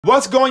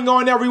What's going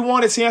on,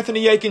 everyone? It's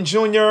Anthony Aiken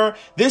Jr.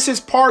 This is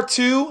part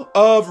 2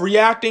 of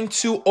reacting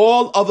to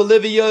all of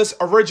Olivia's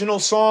original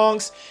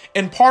songs.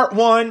 In part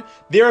 1,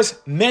 there's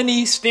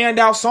many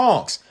standout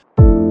songs.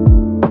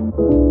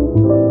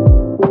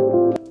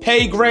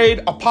 Pay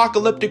Grade,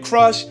 Apocalyptic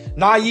Crush,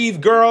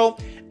 Naive Girl,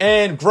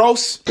 and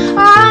Gross.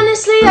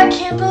 Honestly, I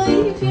can't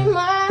believe you're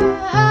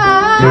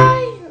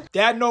mine.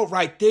 That note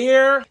right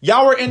there.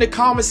 Y'all were in the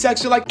comment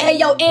section like, hey,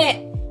 yo,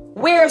 Ant,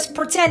 where's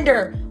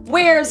Pretender?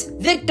 Where's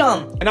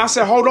Victim? And I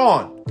said, hold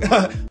on,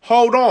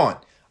 hold on.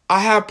 I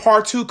have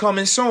part 2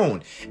 coming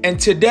soon. And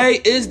today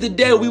is the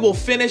day we will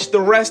finish the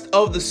rest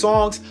of the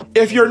songs.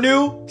 If you're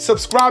new,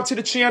 subscribe to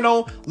the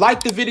channel,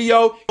 like the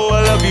video. Oh,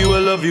 I love you, I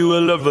love you, I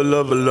love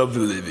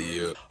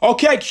Olivia.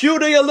 Okay, cue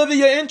the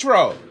Olivia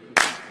intro.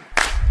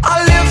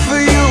 I live for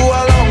you,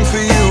 I long for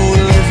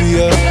you,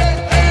 Olivia.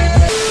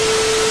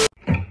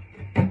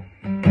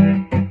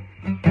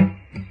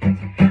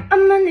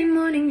 On Monday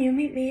morning, you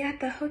meet me at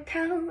the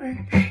hotel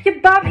and you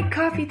bought me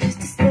coffee just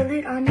to spill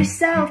it on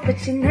yourself,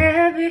 but you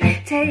never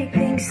take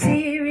things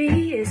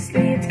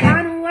seriously. It's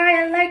kinda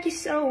why I like you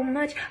so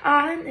much,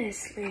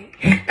 honestly.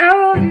 I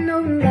wrote a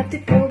note and left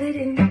it folded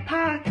in your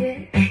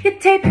pocket. You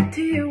taped it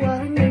to your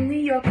wall in your New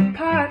York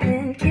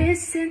apartment,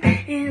 kissing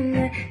in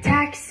the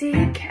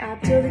taxi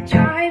cab till the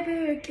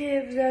driver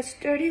gives us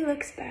dirty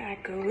looks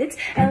back. Oh, it's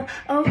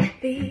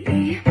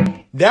L-O-V-E.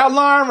 That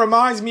line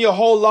reminds me a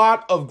whole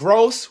lot of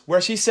Gross, where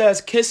she says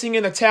kissing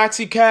in a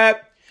taxi cab.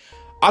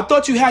 I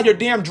thought you had your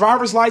damn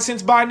driver's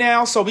license by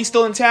now, so we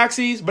still in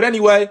taxis. But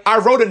anyway, I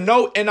wrote a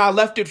note and I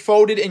left it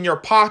folded in your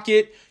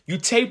pocket. You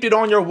taped it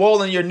on your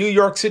wall in your New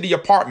York City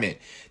apartment.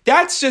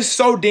 That's just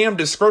so damn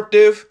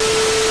descriptive.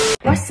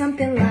 Or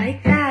something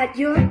like that,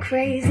 you're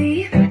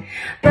crazy,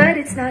 but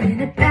it's not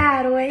in a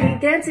bad way.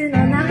 Dancing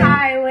on the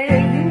highway,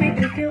 you make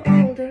me feel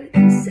older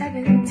than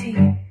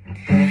 17.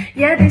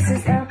 Yeah, this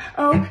is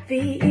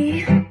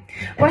L-O-V-E,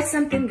 or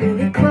something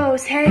really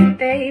close. Hey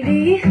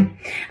baby,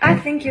 I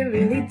think you're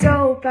really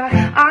dope.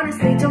 I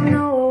honestly don't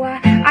know why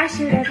I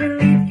should ever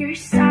leave your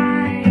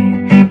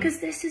side, cause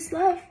this is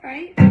love,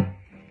 right?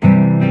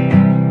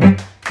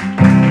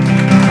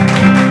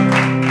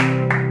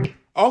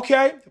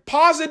 Okay,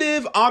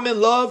 positive, I'm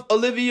in love,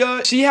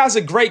 Olivia. She has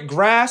a great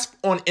grasp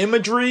on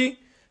imagery.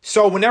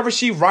 So whenever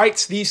she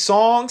writes these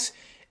songs,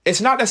 it's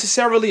not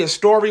necessarily a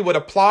story with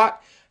a plot.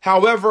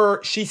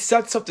 However, she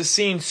sets up the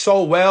scene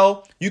so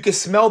well. You can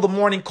smell the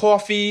morning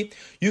coffee.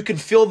 You can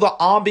feel the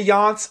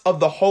ambiance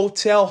of the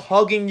hotel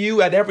hugging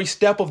you at every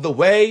step of the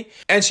way.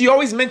 And she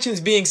always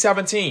mentions being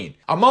 17.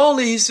 I'm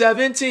only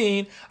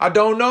 17. I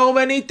don't know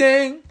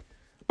anything,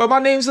 but my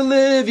name's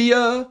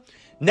Olivia.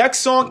 Next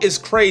song is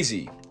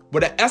Crazy,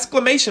 with an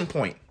exclamation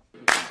point.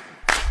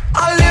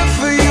 I live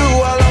for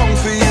you, I long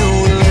for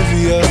you,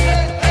 Olivia.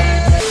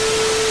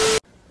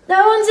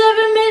 No one's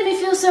ever made me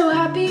feel so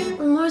happy,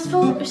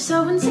 remorseful, or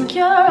so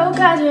insecure. Oh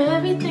God, you're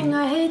everything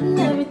I hate and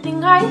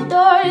everything I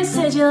adore. You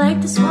said you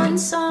like this one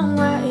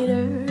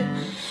songwriter.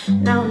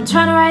 Now I'm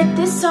trying to write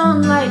this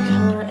song like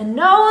her, and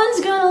no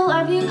one's gonna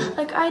love you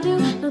like I do.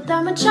 Not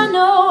that much I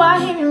know. I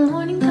hear your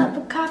morning cup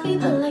of coffee,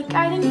 but like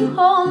guiding you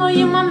home. Oh,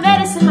 you're my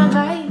medicine, my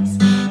vice.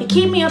 You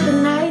keep me up at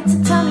night,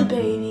 so tell me,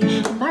 baby,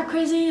 am I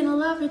crazy in a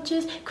love or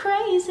just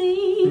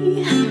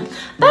crazy?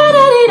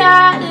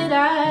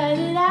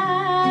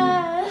 Ba-da-dee-da-da-da-da-da.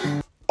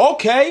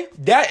 Okay,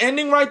 that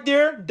ending right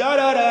there,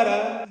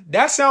 da-da-da-da,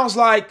 that sounds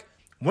like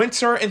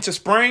winter into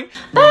spring.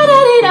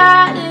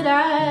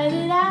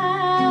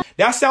 Ba-da-dee-da-da-da-da-da.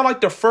 That sounds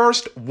like the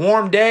first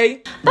warm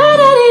day.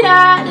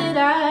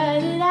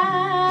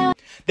 Ba-da-dee-da-da-da-da-da.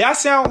 That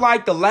sounds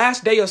like the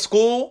last day of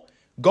school,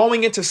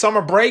 going into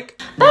summer break.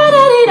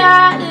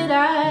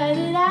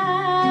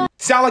 Ba-da-dee-da-da-da-da-da.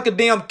 Sound like a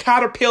damn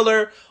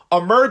caterpillar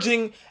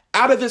emerging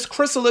out of its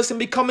chrysalis and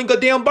becoming a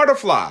damn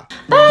butterfly.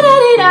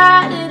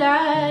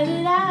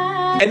 Ba-da-dee-da-da-da-da-da.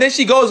 And then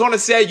she goes on to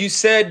say, you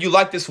said you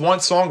like this one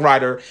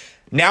songwriter.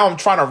 Now I'm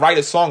trying to write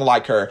a song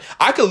like her.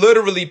 I could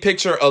literally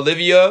picture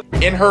Olivia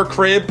in her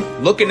crib,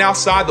 looking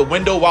outside the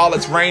window while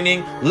it's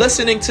raining,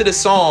 listening to the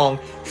song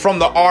from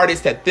the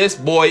artist that this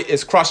boy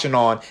is crushing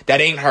on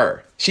that ain't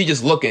her. She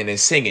just looking and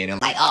singing.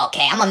 And Like,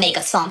 okay, I'm gonna make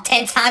a song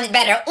 10 times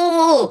better.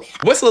 Ooh.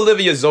 what's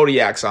Olivia's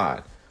zodiac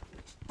sign?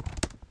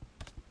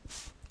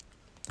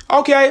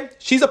 Okay,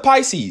 she's a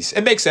Pisces.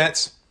 It makes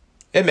sense.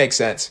 It makes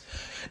sense.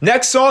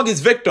 Next song is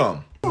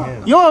Victim.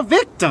 You're a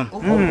victim.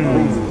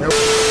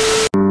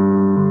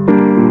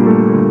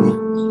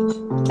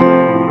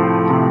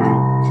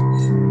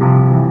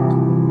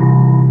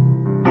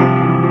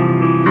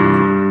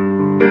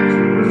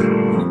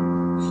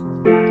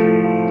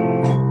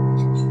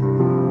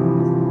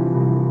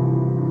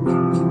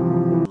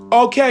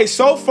 Okay,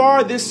 so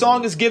far this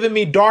song is giving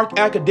me dark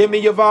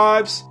academia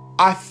vibes.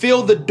 I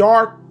feel the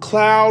dark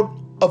cloud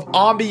of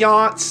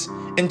ambiance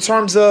in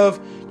terms of,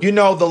 you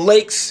know, the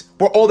lakes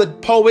where all the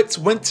poets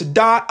went to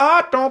die.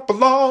 I don't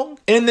belong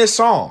in this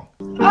song.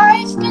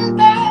 I've been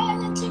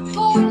bad into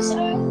boys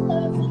I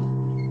love.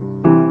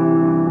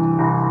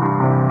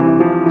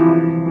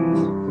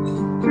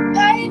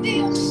 Maybe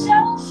I'm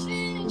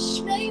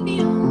selfish, maybe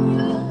I'm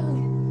young.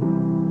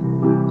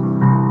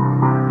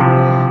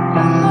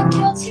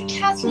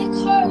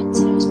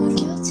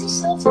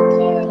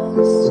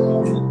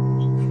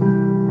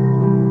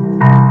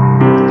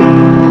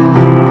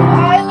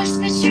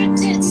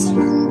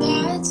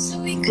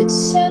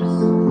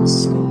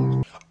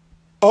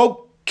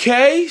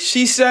 Okay,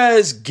 she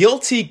says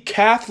guilty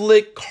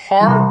Catholic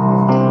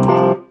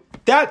heart.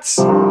 That's...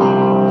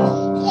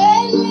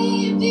 Let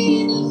me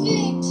be the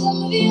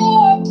victim of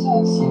your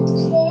perfect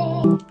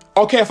crime.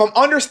 Okay, if I'm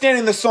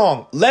understanding the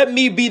song, let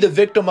me be the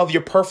victim of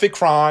your perfect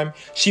crime.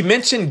 She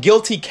mentioned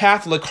guilty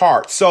Catholic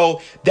heart.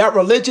 So that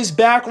religious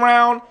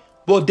background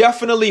will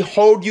definitely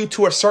hold you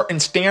to a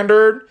certain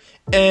standard.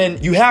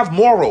 And you have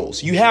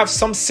morals. You have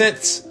some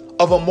sense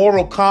of a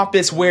moral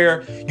compass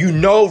where you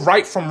know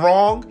right from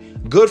wrong,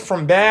 good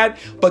from bad.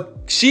 But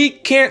she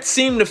can't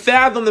seem to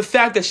fathom the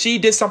fact that she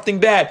did something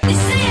bad. They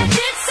say I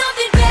did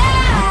something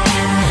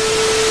bad.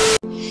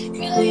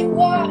 Really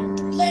want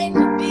the blame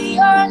to be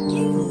on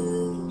you.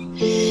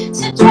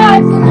 To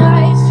drive the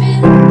knife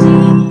in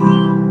deep.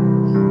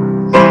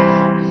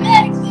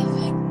 Make the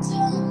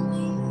victim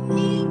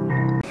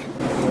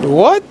leave.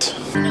 What?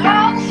 And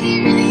I'll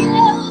hear the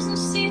yells and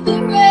see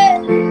the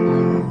red.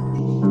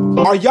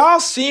 Are y'all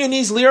seeing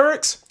these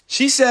lyrics?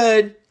 She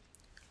said,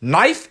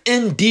 knife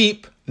in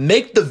deep,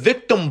 make the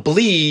victim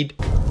bleed.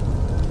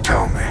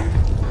 Tell me,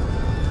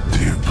 do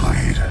you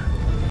bleed?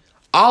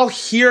 I'll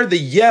hear the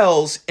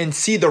yells and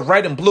see the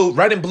red and blue.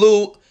 Red and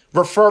blue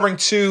referring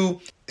to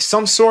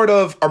some sort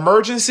of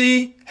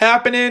emergency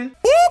happening.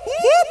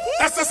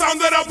 That's the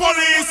sound of the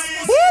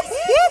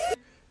police.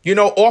 You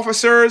know,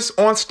 officers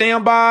on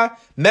standby,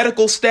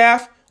 medical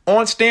staff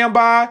on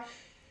standby.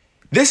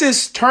 This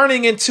is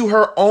turning into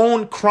her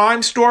own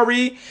crime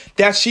story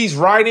that she's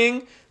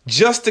writing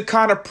just to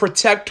kind of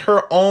protect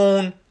her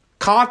own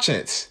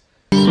conscience.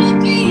 It'll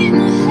be in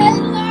the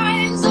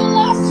headlines, a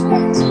lost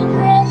friend to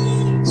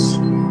hate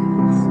you.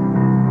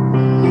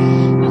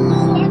 I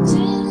know I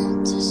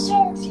didn't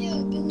deserve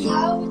you, but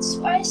now it's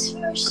vice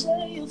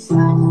versa. You'll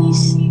finally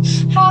see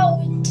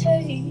how it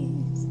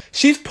tastes.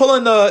 She's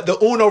pulling the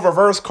Uno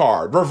reverse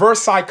card,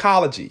 reverse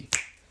psychology.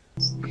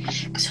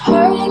 'Cause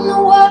hurting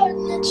the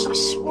one that you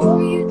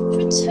swore you'd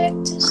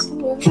protect is the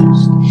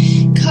worst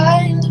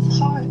kind of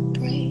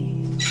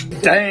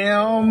heartbreak.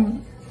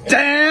 Damn.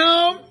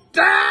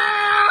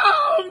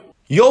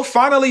 You'll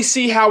finally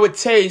see how it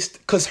tastes,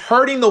 because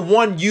hurting the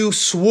one you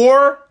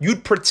swore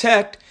you'd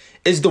protect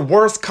is the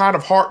worst kind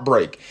of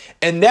heartbreak.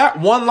 And that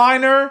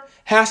one-liner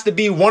has to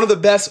be one of the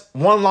best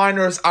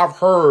one-liners I've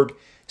heard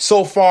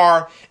so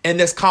far in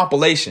this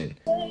compilation.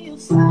 You'll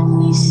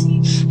finally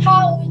see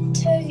how it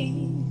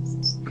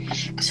tastes.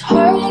 'Cause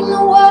hurting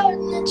the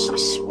one that you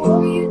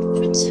swore you'd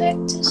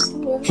protect is the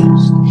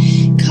worst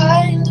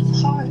kind of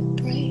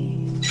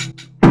heartbreak.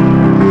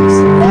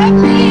 So let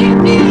me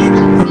be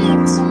the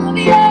victim of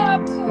your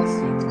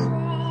perfect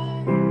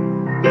crime.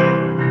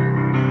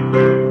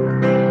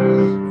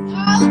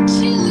 I'll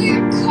kill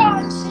your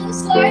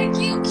conscience like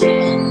you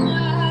can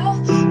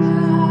mine.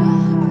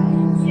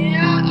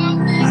 Yeah, I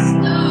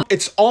messed up.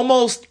 It's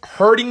almost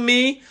hurting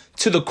me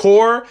to the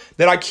core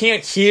that I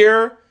can't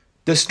hear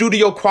the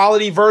studio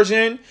quality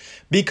version,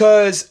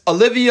 because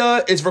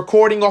Olivia is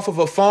recording off of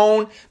a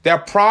phone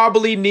that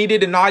probably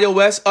needed an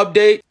iOS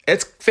update.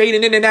 It's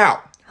fading in and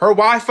out. Her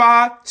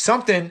Wi-Fi,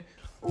 something.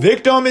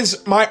 Victim is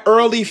my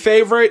early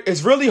favorite.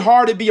 It's really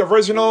hard to be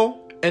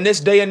original in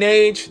this day and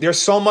age. There's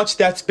so much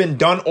that's been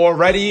done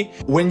already.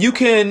 When you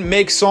can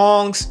make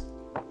songs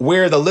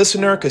where the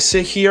listener could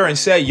sit here and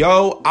say,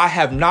 yo, I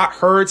have not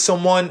heard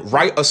someone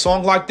write a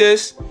song like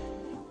this,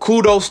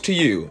 kudos to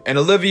you. And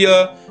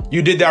Olivia,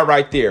 you did that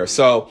right there.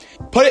 So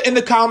put it in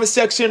the comment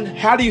section.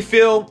 How do you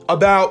feel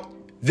about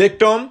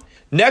Victim?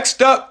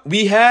 Next up,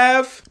 we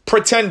have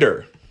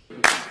Pretender.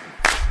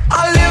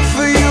 I live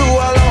for you,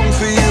 I long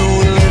for you,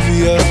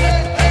 Olivia.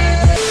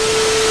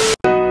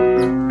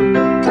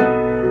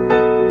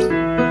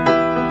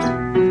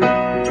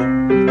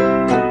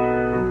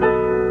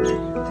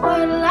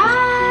 What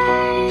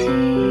lies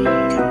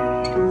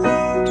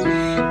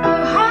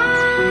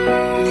behind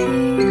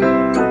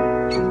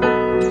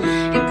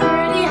your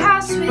pretty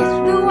house with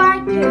the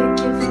white picket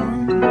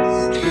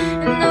fence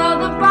and all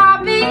the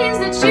Barbies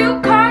that you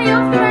call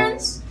your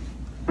friends?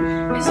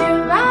 Is your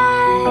life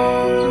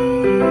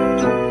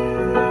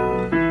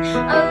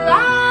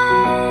alive?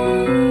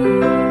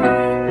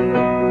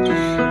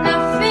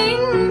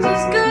 Nothing's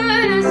as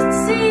good as it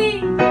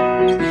seems,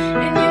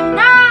 and you're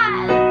not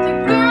the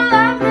girl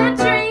of their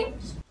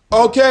dreams.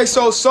 Okay,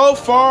 so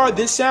far,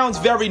 this sounds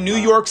very New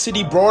York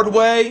City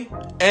Broadway,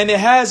 and it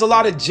has a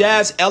lot of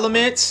jazz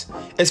elements,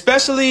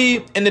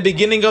 especially in the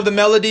beginning of the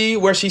melody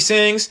where she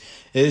sings,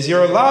 is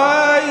your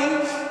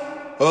life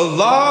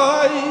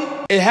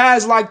alive? It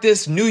has like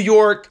this New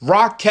York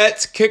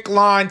Rockettes kick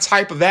line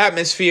type of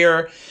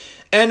atmosphere,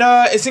 and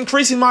it's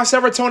increasing my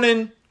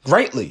serotonin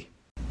greatly.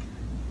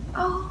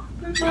 Oh,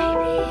 but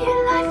maybe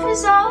your life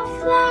is all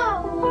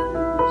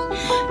flowers.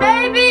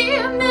 Maybe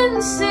I'm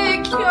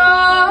insecure.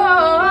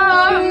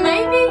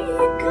 Maybe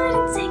you're good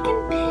at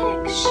taking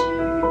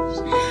pictures.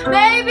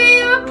 Maybe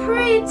you're a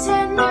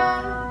pretender.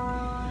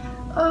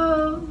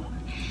 Oh,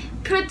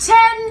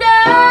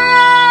 pretender.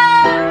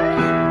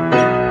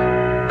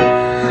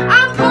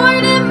 I'm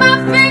pointing my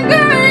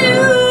finger at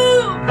you,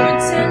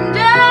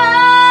 pretender.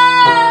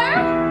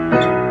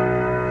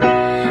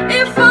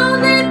 If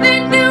only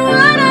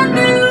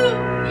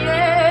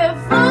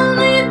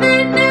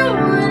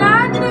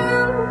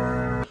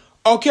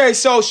Okay,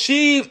 so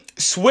she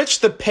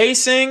switched the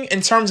pacing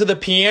in terms of the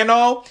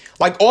piano.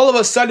 Like all of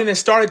a sudden it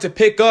started to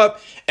pick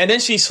up, and then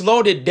she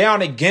slowed it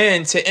down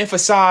again to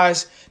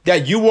emphasize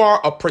that you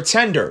are a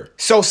pretender.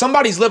 So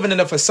somebody's living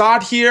in a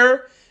facade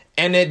here,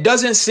 and it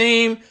doesn't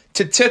seem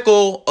to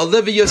tickle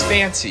Olivia's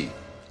fancy.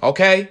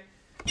 Okay?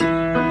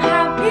 I'm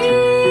happy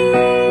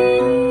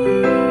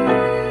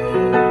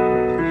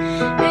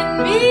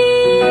in me.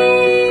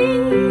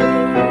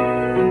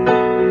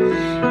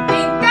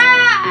 Ain't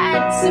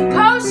that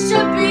supposed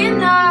to be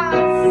enough?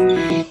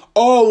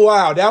 Oh,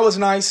 wow, that was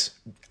nice.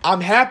 I'm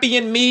happy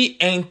in me,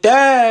 ain't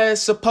that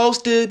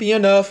supposed to be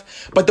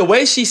enough? But the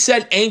way she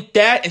said ain't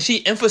that, and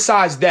she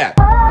emphasized that.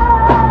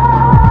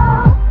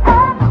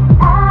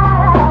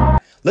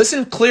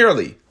 Listen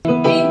clearly.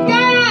 Ain't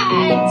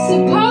that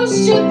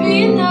supposed to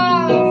be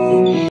enough?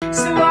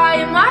 So why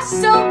am I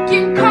still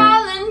keep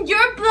calling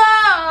your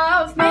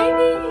bluff?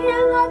 Maybe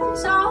your love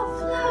is all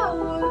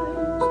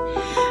flowers.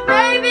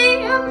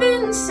 Maybe I'm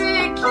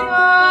insecure.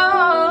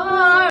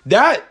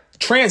 That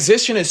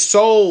transition is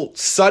so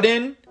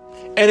sudden,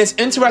 and it's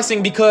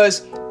interesting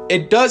because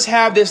it does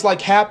have this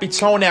like happy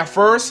tone at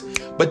first,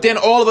 but then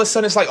all of a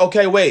sudden it's like,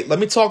 okay, wait, let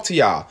me talk to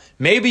y'all.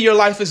 Maybe your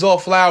life is all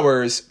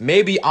flowers.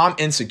 Maybe I'm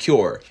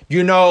insecure.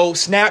 You know,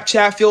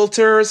 Snapchat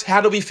filters,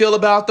 how do we feel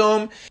about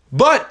them?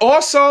 But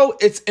also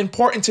it's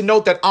important to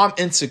note that I'm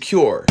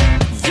insecure.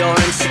 You're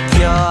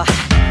insecure.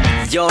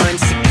 You're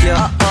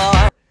insecure.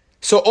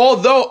 So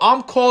although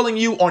I'm calling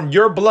you on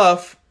your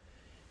bluff,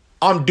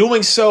 I'm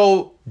doing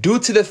so due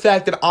to the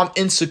fact that I'm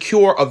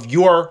insecure of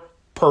your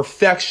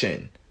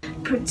perfection.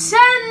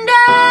 Pretender,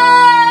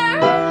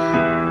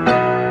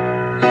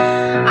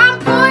 I'm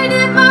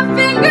pointing my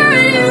finger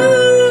at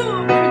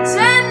you.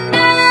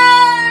 Pretender,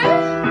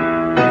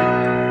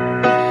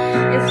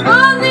 if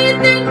only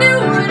they knew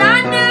what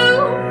I knew.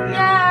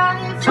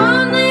 Yeah, if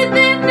only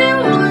they knew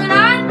what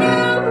I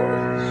knew.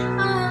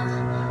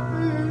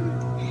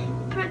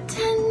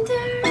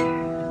 Pretender,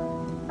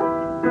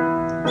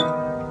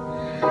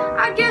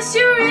 I guess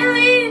you're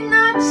really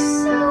not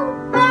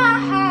so bad.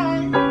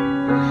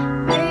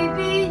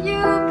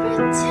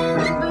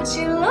 But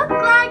you look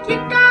like you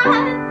got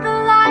the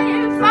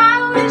life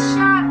I wish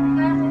I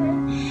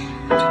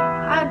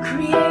had. I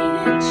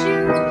created you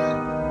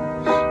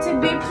to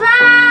be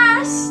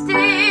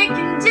plastic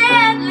and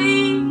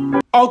deadly.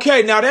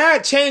 Okay, now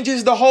that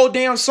changes the whole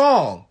damn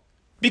song.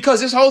 Because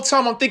this whole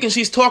time I'm thinking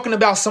she's talking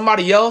about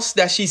somebody else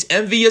that she's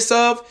envious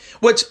of,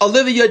 which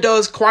Olivia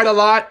does quite a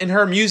lot in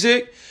her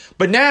music.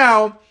 But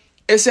now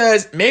it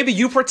says, maybe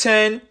you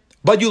pretend,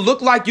 but you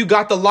look like you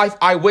got the life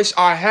I wish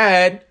I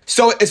had.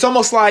 So it's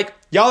almost like,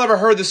 y'all ever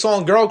heard the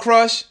song Girl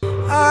Crush?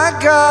 I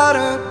got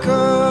a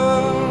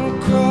girl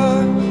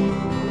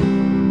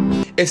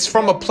crush. It's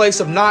from a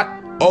place of not,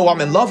 oh, I'm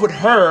in love with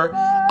her.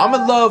 I'm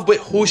in love with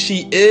who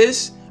she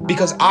is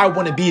because I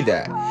want to be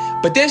that.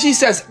 But then she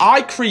says,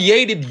 I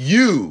created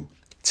you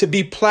to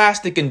be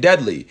plastic and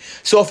deadly.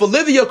 So if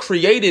Olivia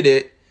created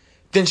it,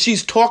 then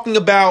she's talking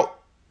about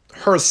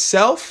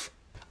herself?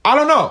 I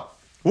don't know.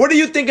 What do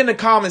you think in the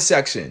comment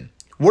section?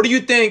 What do you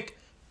think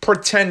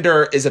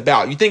Pretender is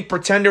about? You think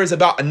Pretender is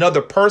about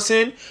another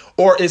person,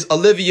 or is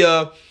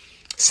Olivia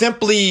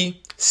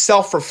simply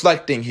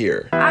self-reflecting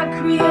here? I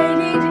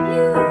created you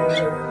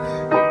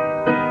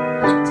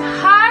to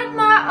hide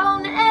my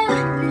own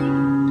envy,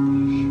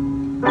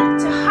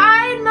 to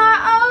hide my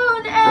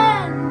own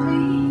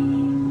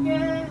envy,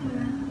 yeah.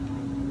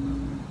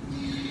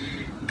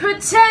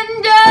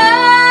 Pretender,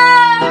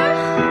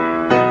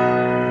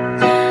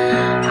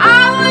 I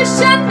wish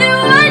I knew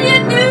what you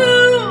knew.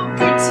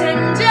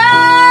 Pretender,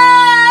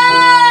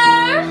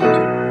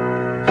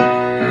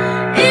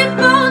 if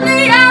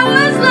only I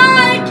was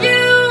like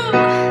you.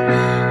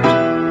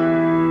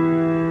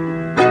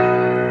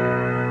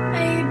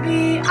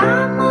 Maybe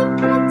I'm a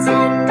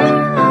pretender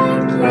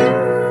like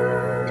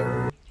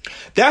you.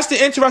 That's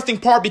the interesting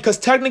part, because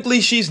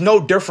technically she's no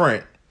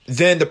different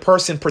than the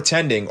person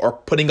pretending or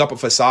putting up a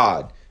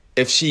facade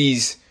if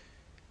she's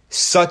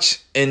such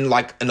in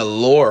like an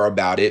allure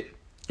about it,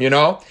 you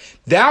know?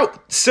 That,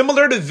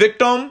 similar to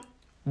Victim,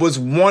 was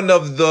one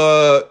of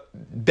the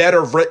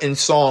better written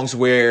songs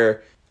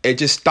where it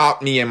just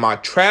stopped me in my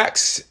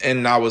tracks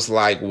and I was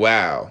like,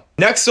 wow.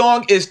 Next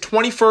song is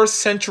 21st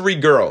Century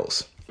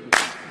Girls.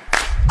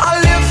 I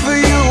live for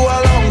you,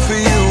 I long for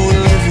you,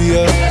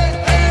 Olivia.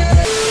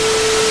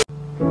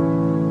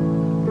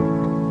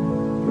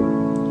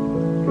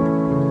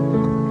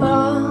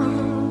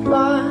 Long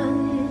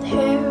blonde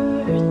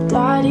hair,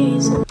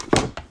 daddy's.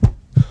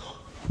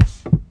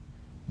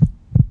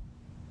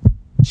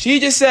 She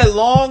just said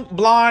long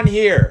blonde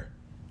hair.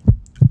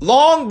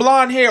 Long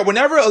blonde hair.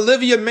 Whenever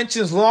Olivia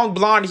mentions long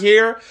blonde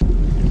hair,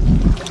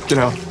 get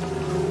out.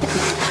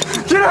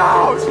 Get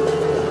out!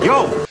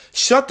 Yo,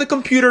 shut the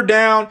computer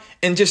down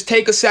and just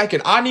take a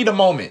second. I need a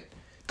moment,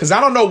 because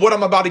I don't know what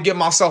I'm about to get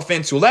myself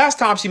into. Last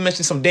time she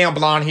mentioned some damn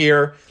blonde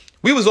hair,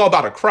 we was all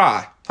about to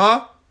cry,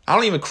 huh? I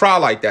don't even cry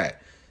like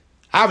that.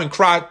 I haven't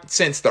cried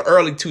since the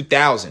early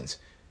 2000s.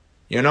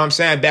 You know what I'm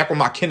saying? Back when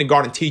my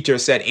kindergarten teacher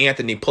said,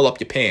 Anthony, pull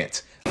up your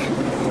pants.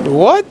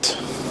 What?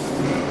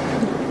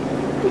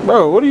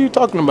 Bro, what are you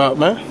talking about,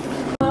 man?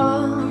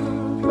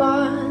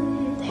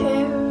 Blonde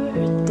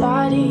hair,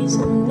 daddy's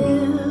a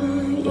millionaire.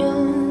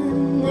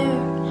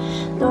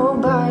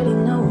 Nobody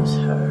knows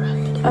her,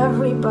 but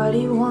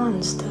everybody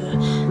wants to.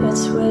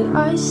 That's what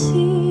I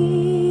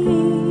see.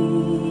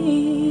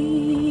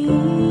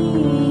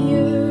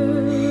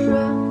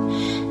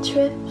 Europe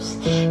trips,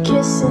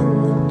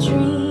 kissing the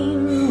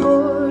dream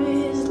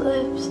boy's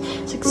lips.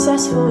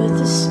 Successful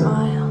with a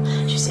smile,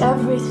 she's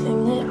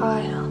everything that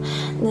I'll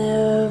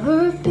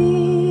never be.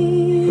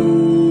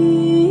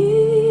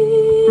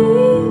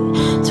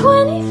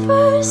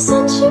 21st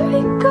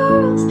century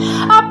girls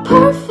are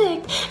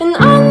perfect, and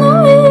I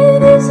know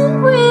it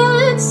isn't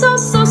real. It's so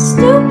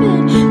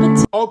stupid.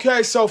 But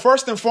Okay, so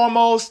first and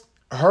foremost,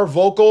 her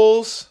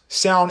vocals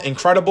sound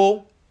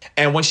incredible.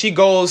 And when she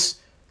goes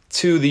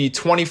to the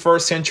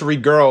 21st century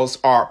girls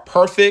are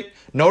perfect,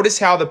 notice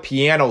how the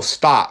piano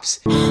stops.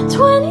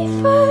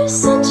 21st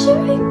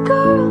century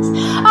girls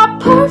are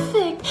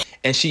perfect.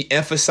 And she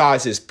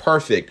emphasizes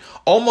perfect,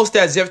 almost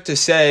as if to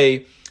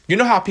say, you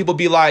know how people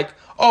be like,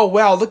 oh,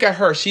 wow, look at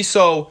her. She's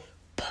so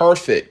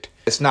perfect.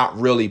 It's not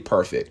really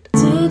perfect.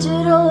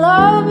 Digital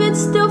love, it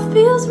still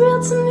feels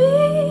real to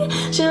me.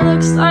 She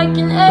looks like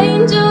an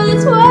angel,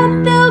 it's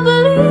what they'll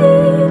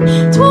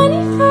believe.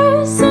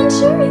 21st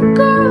century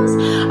girls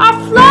are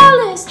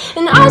flawless,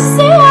 and I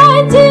say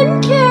I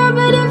didn't care,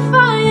 but if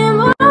I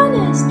am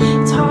honest,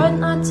 it's hard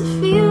not to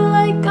feel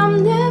like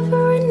I'm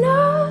never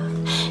enough.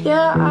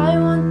 Yeah, I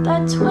want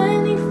that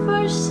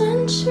 21st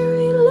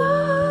century love.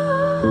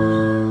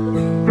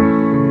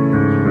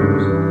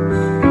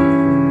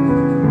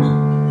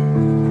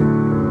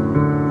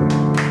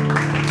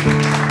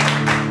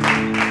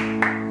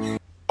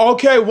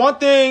 Okay, one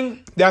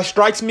thing that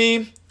strikes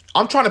me,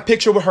 I'm trying to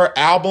picture what her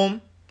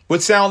album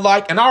would sound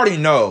like. And I already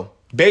know,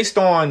 based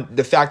on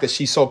the fact that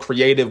she's so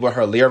creative with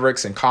her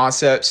lyrics and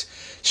concepts,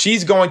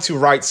 she's going to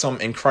write some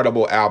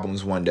incredible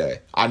albums one day.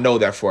 I know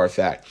that for a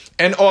fact.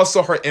 And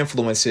also her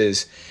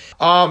influences.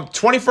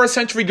 21st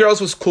Century Girls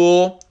was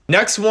cool.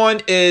 Next one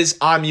is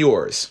I'm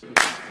Yours.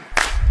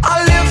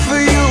 I live for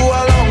you,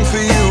 I long for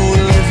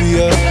you,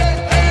 Olivia.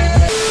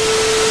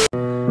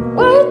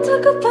 Why you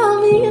talk about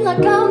me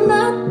like I'm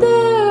not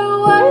there?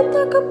 Why you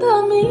talk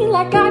about me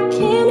like I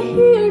can't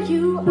hear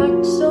you?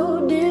 Act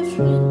so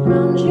different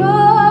around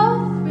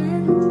your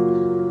friends.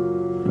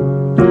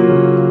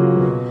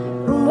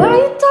 Why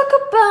you talk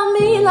about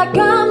me like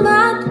I'm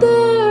not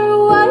there?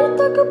 Why you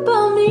talk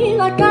about me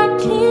like I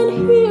can't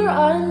hear?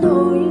 I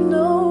know you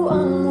know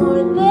I'm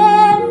more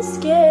than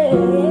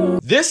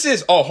scared. This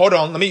is, oh, hold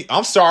on.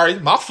 I'm sorry.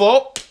 My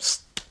fault.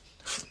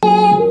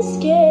 I'm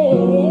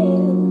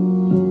scared.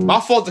 My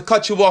fault to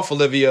cut you off,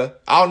 Olivia.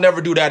 I'll never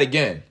do that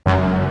again. You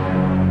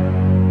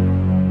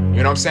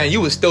know what I'm saying? You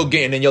was still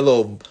getting in your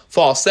little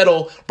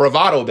falsetto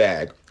bravado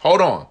bag.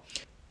 Hold on.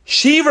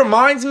 She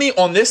reminds me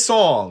on this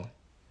song,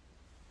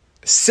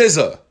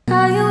 SZA.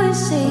 How you always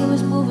say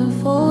was moving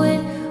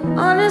forward.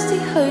 Honesty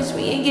hurts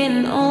when you're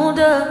getting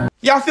older.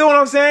 Y'all feel what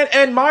I'm saying?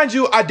 And mind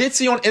you, I did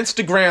see on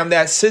Instagram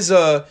that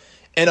SZA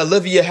and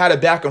Olivia had a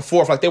back and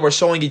forth, like they were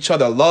showing each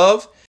other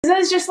love. SZA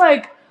is just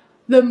like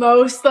the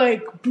most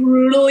like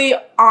brutally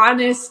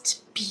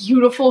honest,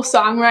 beautiful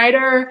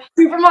songwriter.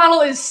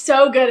 Supermodel is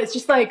so good. It's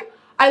just like,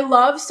 I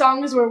love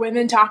songs where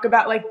women talk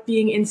about like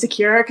being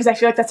insecure, because I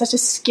feel like that's such a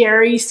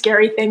scary,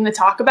 scary thing to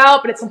talk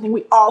about, but it's something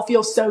we all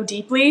feel so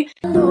deeply.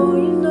 I know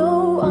you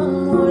know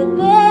I'm more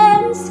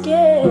than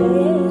scared.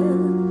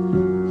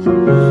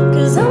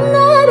 Cause I'm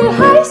not a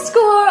high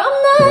score,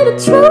 I'm not a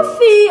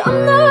trophy,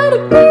 I'm not a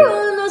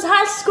girl in those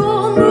high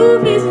school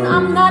movies, and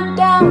I'm not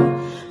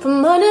down for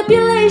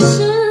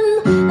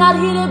manipulation, not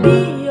here to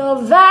be your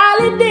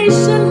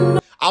validation.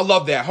 I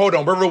love that. Hold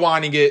on, we're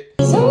rewinding it.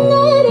 Cause I'm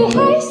not a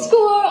high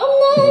score, I'm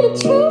not a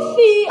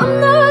trophy, I'm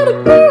not a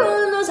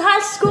girl in those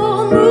high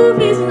school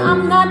movies, and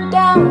I'm not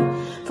down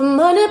for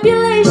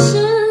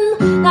manipulation,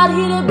 not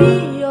here to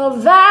be your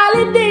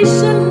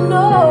validation,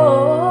 no.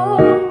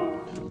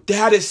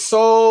 That is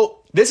so,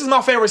 this is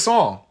my favorite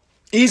song.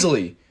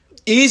 Easily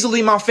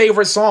my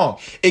favorite song.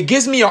 It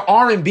gives me an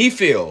R&B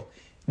feel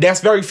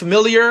that's very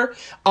familiar.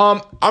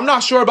 I'm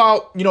not sure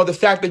about, you know, the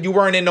fact that you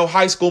weren't in no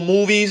high school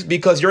movies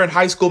because you're in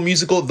High School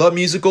Musical, the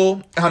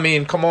musical. I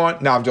mean, come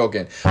on. No, I'm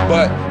joking.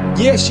 But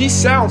yeah, she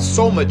sounds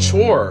so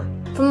mature.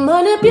 For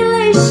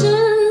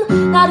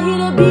manipulation, not here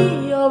to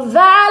be your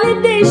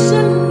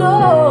validation,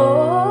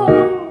 no.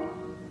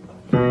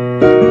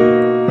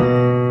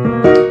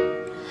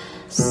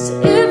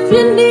 So if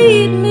you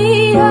need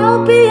me,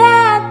 I'll be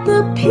at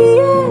the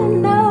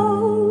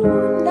piano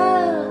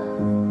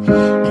now.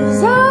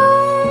 Cause I'm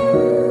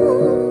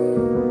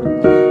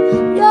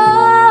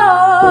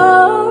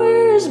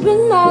yours, but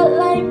not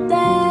like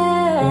that.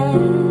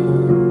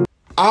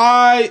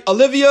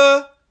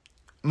 Olivia,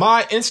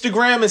 my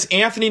Instagram is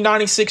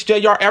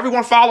Anthony96JR.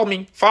 Everyone follow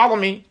me. Follow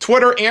me.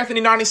 Twitter,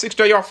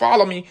 Anthony96JR.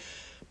 Follow me.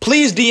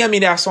 Please DM me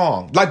that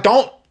song. Like,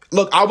 don't,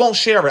 look, I won't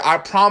share it. I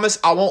promise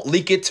I won't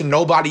leak it to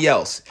nobody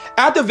else.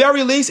 At the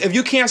very least, if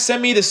you can't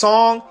send me the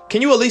song,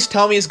 can you at least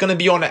tell me it's gonna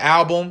be on the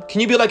album? Can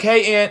you be like,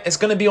 hey, Aunt, it's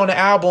gonna be on the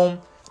album.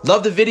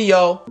 Love the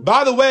video.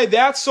 By the way,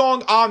 that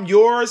song, I'm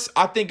Yours,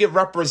 I think it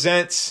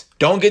represents,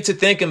 don't get to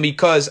thinking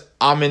because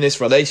I'm in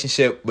this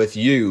relationship with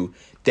you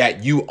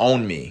that you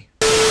own me.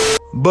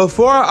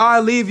 Before I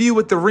leave you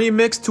with the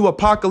remix to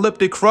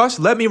Apocalyptic Crush,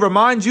 let me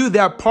remind you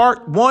that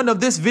part 1 of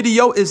this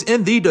video is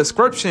in the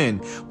description.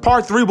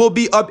 Part 3 will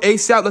be up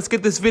ASAP. Let's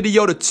get this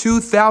video to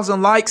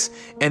 2,000 likes,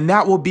 and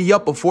that will be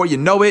up before you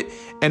know it.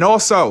 And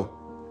also,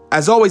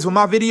 as always with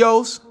my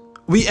videos,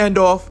 we end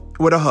off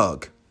with a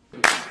hug.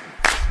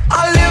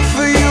 I live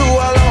for you,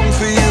 I long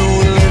for you,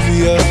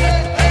 Olivia.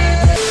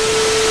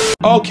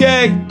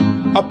 Okay,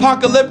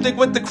 Apocalyptic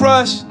with the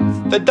crush.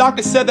 The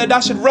doctor said that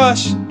I should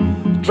rush.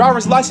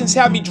 Driver's license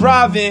had me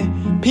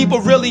driving.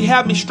 People really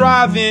have me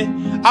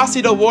striving. I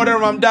see the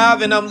water, I'm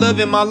diving. I'm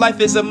living my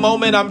life, it's a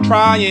moment, I'm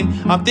trying.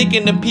 I'm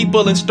thinking the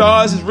people and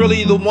stars is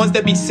really the ones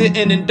that be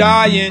sitting and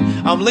dying.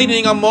 I'm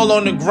leaning, I'm all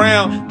on the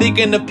ground,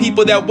 thinking the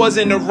people that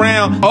wasn't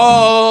around.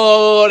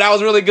 Oh, that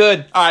was really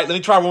good. All right, let me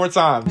try one more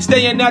time.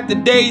 Staying at the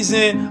days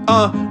in,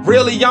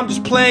 really I'm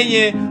just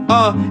playing.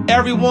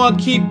 Everyone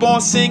keep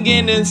on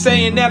singing and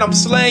saying that I'm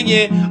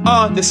slaying.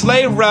 The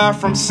sleigh ride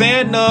from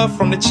Santa,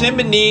 from the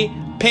chimney.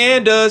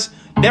 Pandas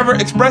never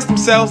express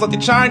themselves like the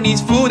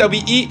Chinese food that we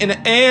eat in the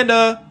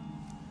Anna.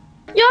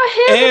 You're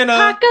his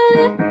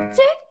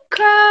apocalyptic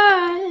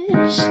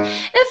crush.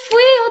 If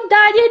we all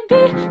died, you'd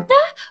be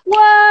the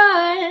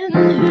one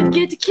who'd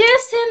get to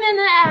kiss him in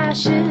the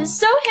ashes.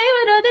 So hey,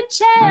 what are the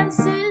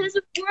chances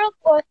of World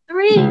War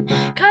III?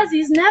 'Cause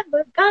he's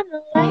never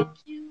gonna like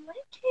you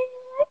like he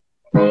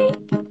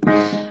liked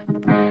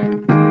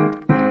me.